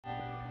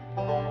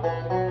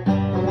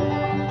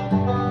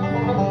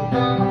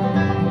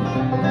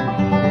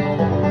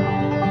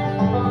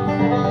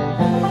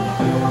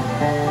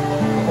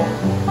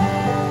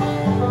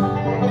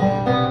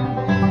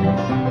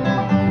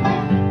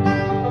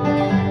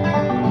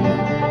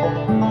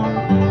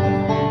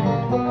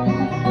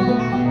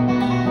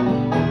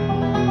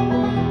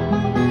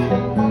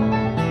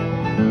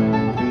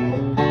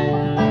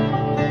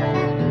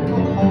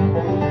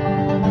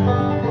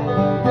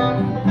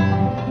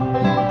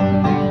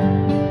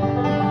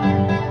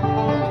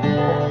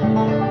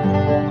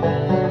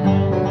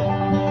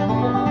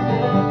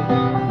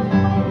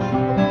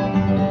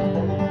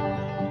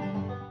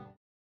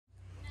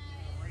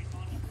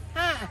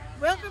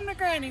Welcome to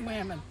Granny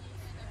Women.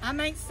 I'm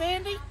Aunt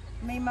Sandy,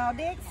 Meemaw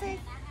Dixie,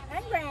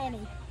 and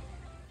Granny.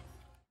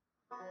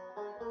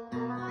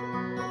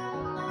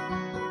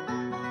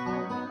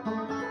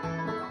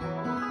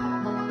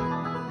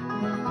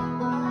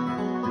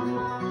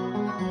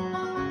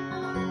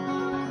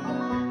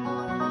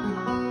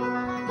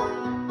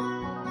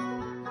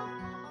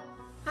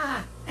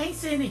 Hi, Aunt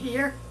Sandy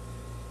here,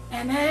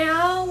 and they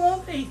all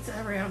want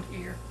pizza around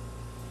here.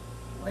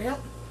 Well,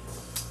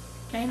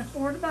 can't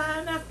afford to buy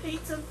enough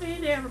pizza to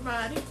feed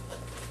everybody,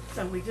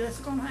 so we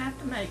just gonna have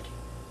to make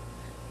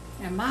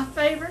it. And my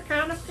favorite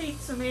kind of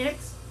pizza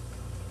mix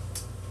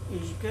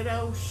is your good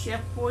old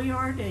Chef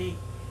Boyardee.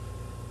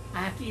 I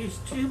have to use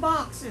 2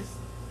 boxes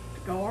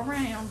to go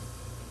around,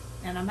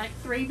 and I make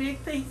 3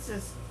 big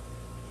pizzas.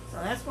 So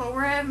that's what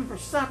we're having for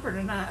supper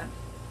tonight.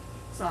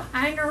 So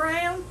hang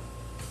around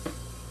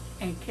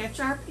and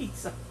catch our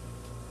pizza.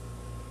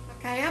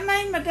 Okay, I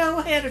made my dough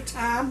ahead of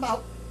time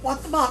about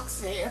what the box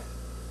said,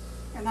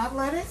 and I've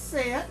let it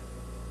sit.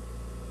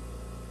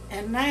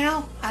 And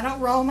now I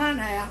don't roll mine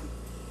out.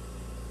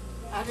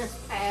 I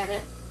just pat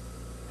it.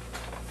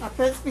 I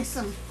put me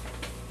some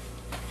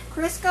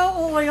Crisco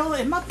oil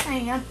in my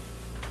pan.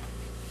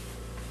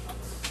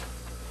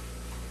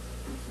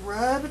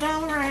 Rub it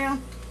all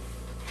around.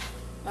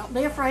 Don't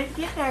be afraid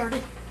to get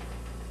dirty.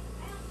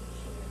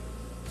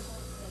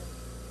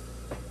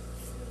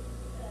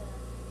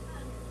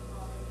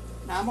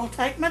 Now I'm going to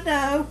take my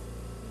dough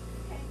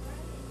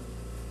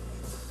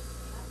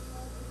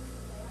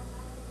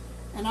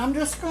and I'm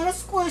just going to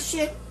squish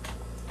it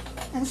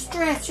and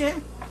stretch it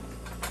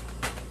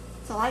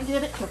till I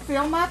get it to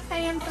fill my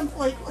pan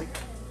completely.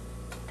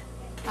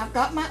 I've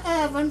got my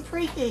oven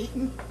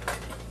preheating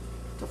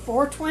to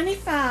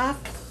 425,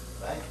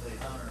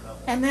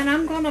 and then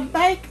I'm going to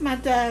bake my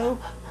dough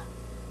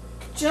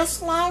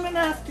just long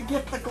enough to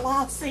get the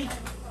glossy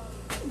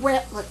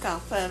wet look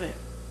off of it.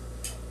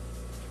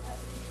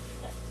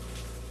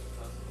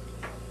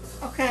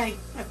 Okay,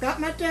 I've got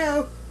my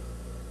dough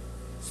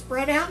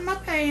spread out in my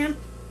pan,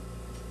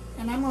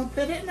 and I'm going to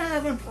put it in the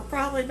oven for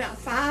probably about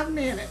 5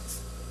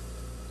 minutes.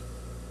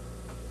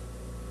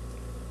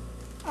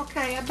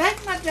 Okay, I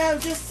baked my dough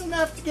just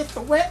enough to get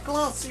the wet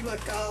glossy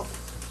look off,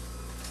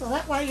 so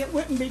that way it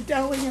wouldn't be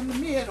doughy in the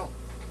middle.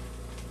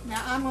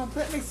 Now I'm going to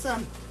put me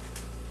some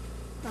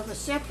of the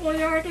Chef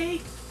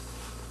Boyardee,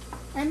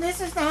 and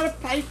this is not a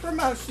paid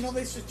promotional,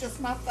 this is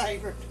just my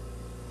favorite.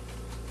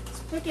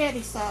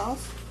 Spaghetti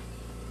sauce.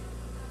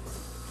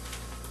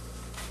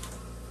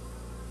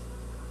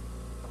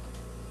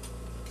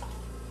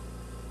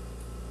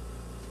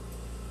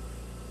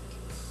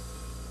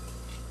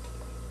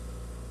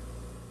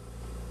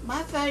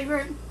 My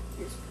favorite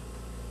is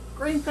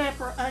green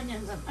pepper,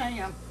 onions, and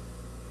ham.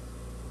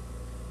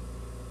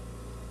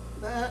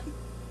 But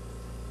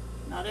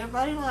not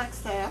everybody likes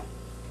that.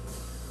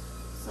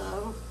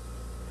 So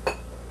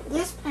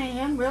this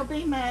pan will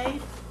be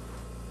made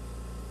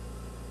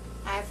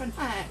half and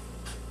half.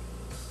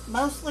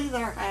 Mostly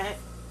their half,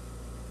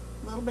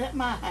 a little bit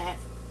my half.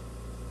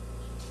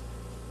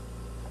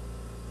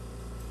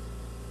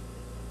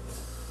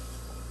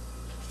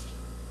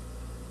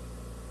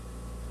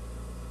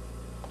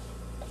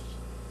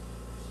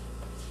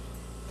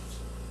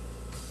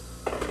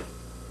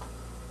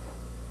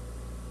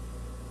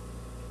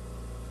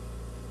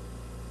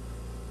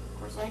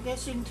 I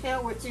guess you can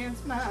tell which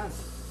end's mine.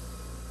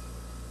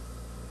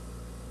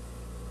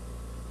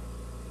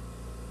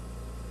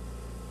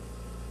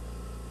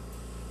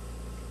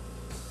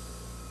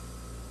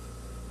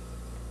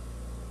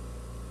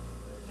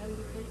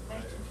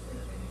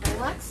 I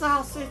like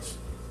sausage.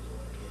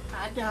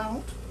 I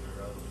don't.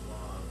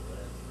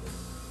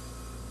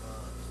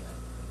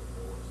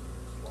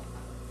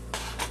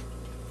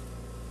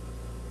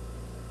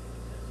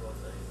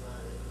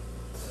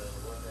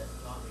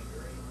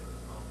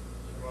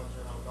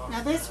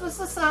 Now this was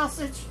the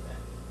sausage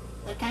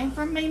that came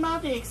from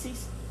Meemaw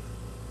Dixie's,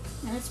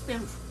 and it's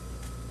been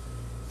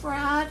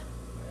fried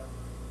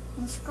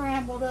and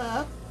scrambled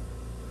up.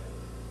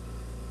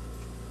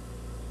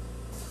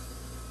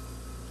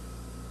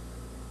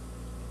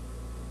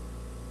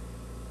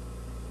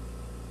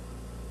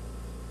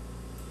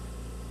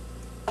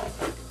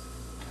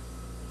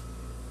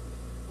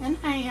 And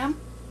ham.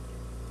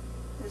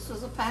 This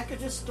was a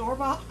package of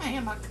store-bought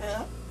ham I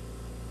cut.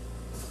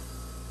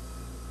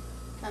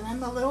 And then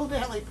the little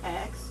deli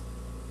packs.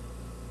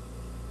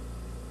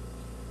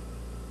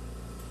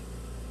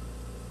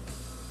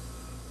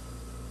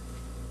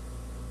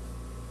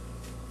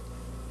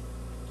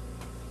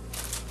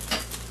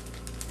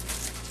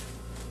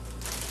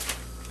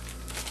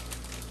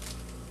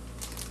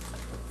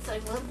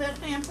 save a little bit of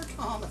ham for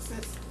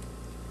Thomas's.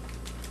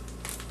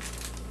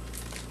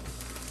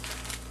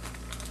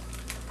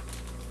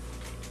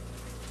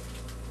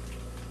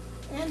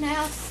 And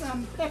now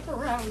some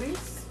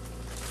pepperonis.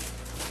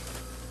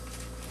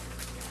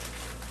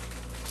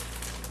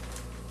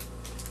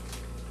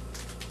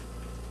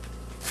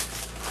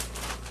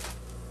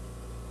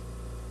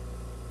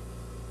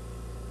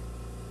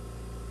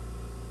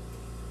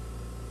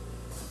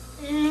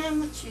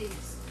 And the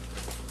cheese.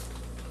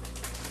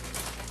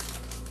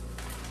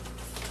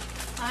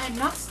 I am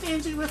not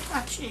stingy with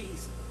my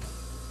cheese.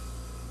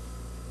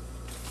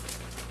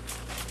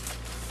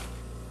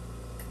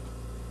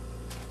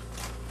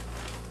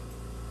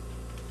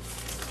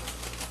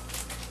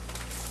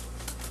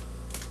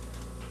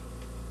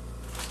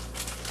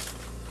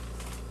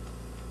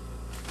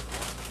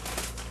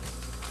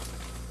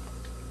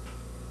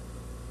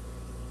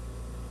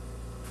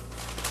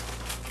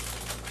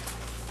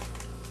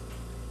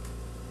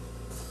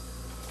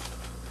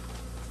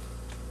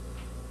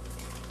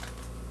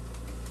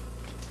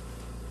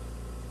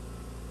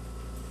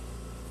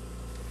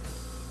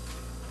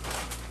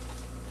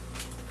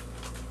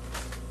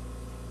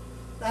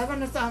 The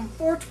oven is on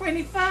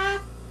 425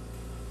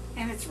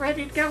 and it's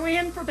ready to go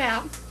in for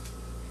about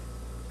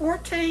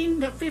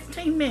 14 to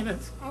 15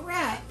 minutes. All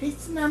right,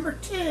 pizza number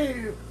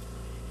 2.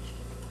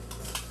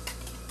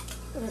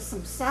 Put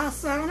some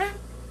sauce on it.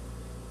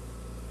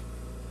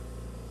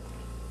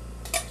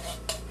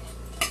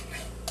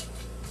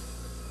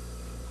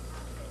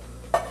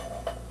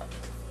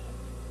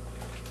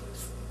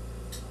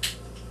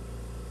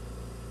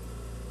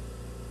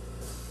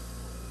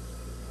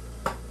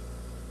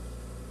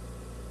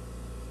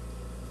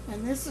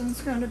 And this one's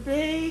going to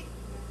be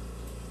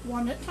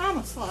one that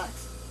Thomas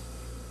likes.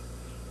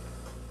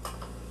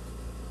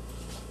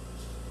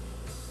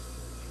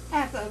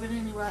 Half of it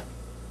anyway.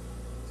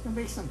 It's going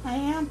to be some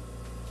ham.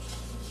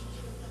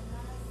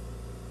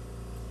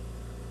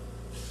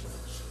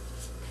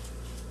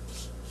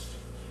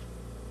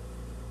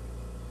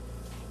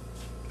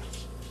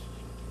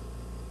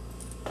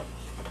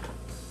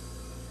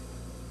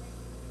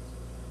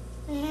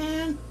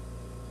 And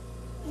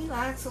he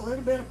likes a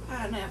little bit of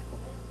pineapple.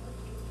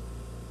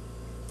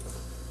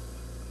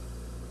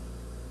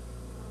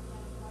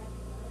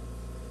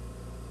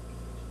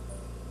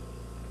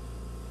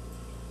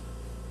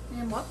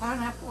 And what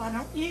pineapple I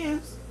don't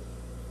use,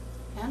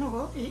 Anna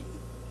will eat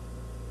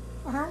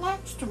for her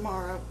lunch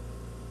tomorrow.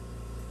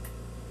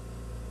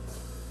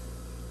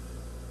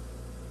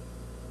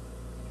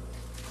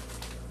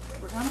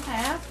 We're going to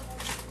have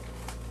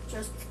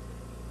just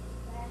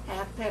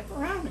half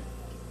pepperoni.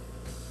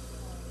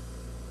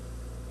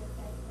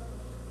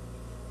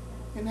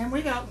 And then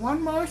we got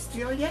one more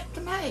still yet to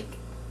make.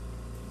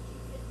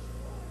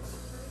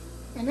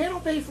 And it'll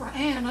be for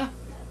Anna.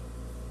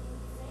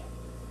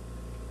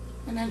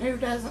 And then who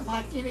doesn't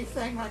like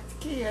anything like the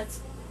kids?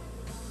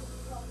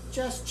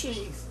 Just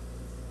cheese.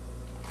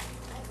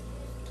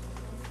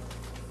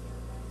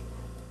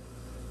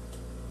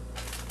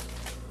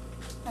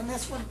 And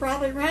this would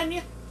probably run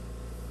you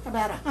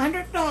about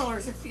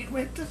 $100 if you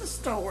went to the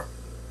store.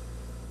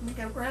 Let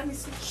me go grab me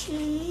some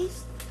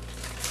cheese.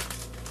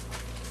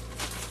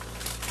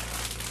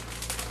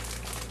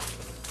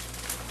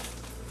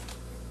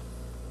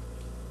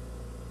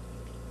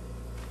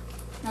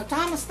 Now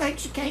Thomas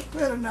thinks you can't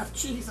put enough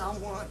cheese on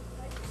one.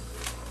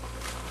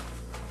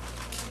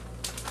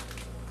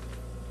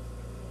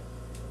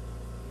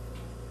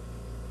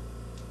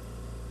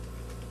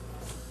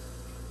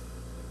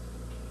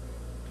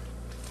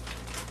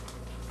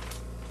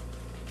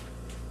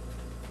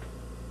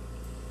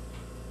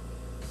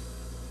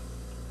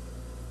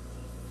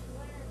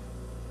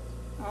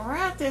 All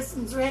right, this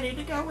one's ready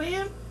to go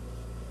in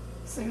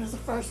as soon as the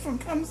first one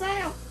comes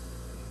out.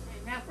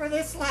 Okay, now for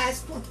this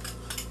last one.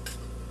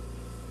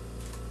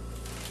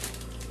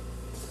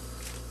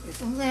 This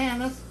one's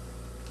Anna's,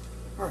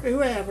 or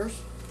whoever's.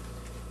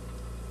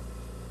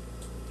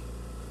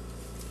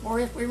 Or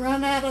if we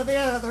run out of the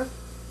other,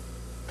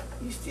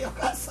 you still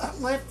got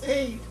something left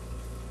to eat.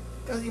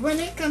 Because when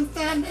it comes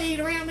time to eat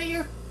around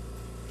here,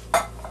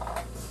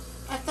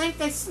 I think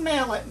they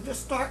smell it and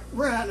just start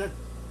running.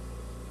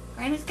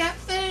 Granny's got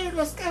food,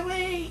 let's go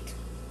eat.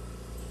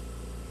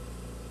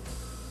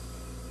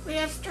 We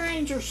have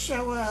strangers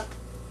show up.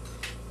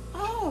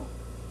 Oh,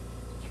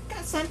 you've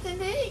got something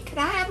to eat. Could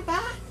I have a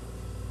bite?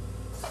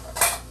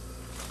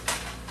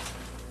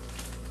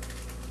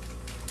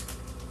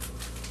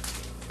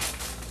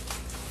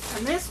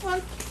 And this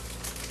one,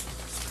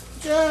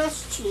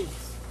 just cheese.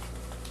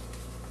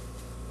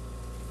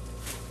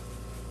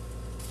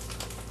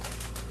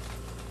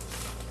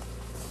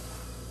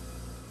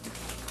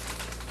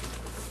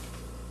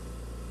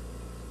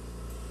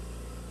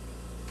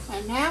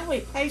 And now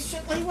we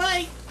patiently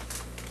wait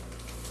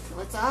till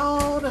it's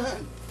all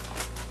done.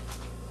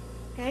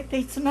 Okay,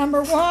 pizza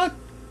number 1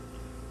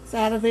 is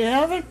out of the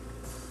oven.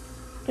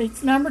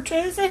 Pizza number 2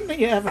 is in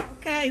the oven.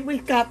 Okay,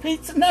 we've got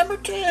pizza number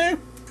 2.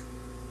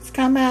 It's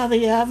come out of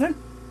the oven.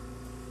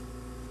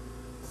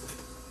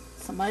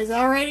 Somebody's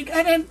already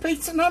got in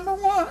pizza number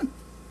 1.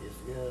 Yeah.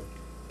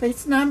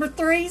 Pizza number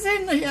 3's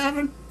in the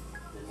oven.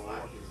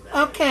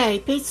 Okay,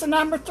 pizza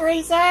number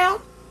 3's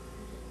out.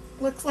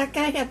 Looks like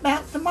I have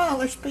about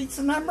demolished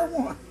pizza number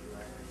 1.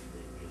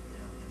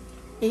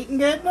 Eating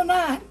good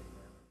tonight.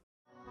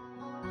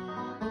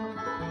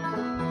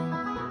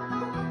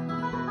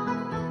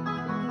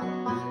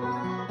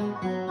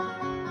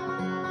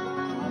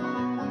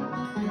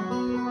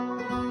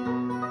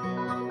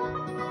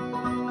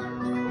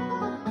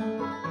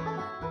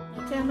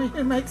 Tell me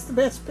who makes the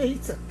best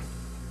pizza.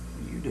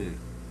 You do.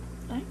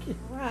 Thank you.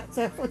 Right, is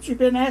that what you've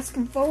been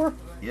asking for?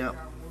 Yep.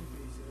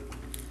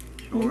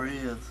 Sure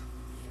is.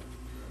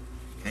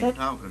 Can't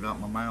talk, I got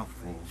my mouth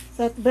full. Is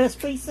that the best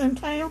pizza in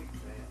town?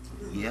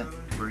 Yep,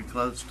 pretty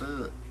close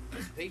to it.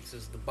 This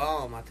pizza's the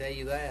bomb, I tell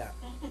you that.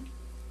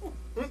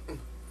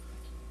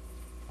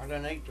 I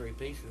done ate 3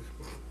 pieces.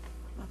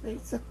 My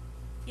pizza.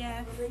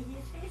 Yes.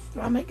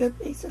 Do I make good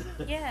pizza?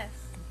 Yes.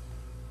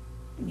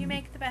 You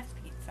make the best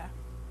pizza.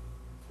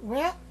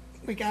 Well,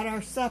 we got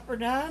our supper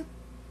done.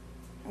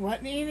 There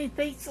wasn't any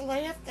pizza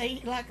left. They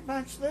eat like a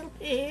bunch of little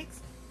pigs.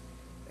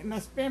 It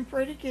must have been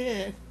pretty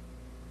good.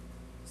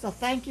 So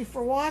thank you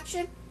for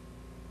watching.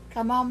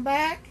 Come on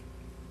back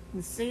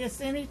and see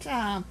us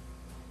anytime.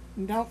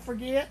 And don't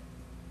forget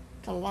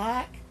to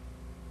like,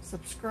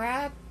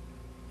 subscribe,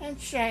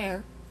 and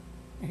share.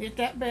 And hit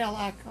that bell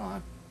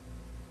icon.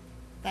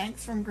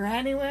 Thanks from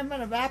Granny Women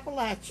of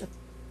Appalachia.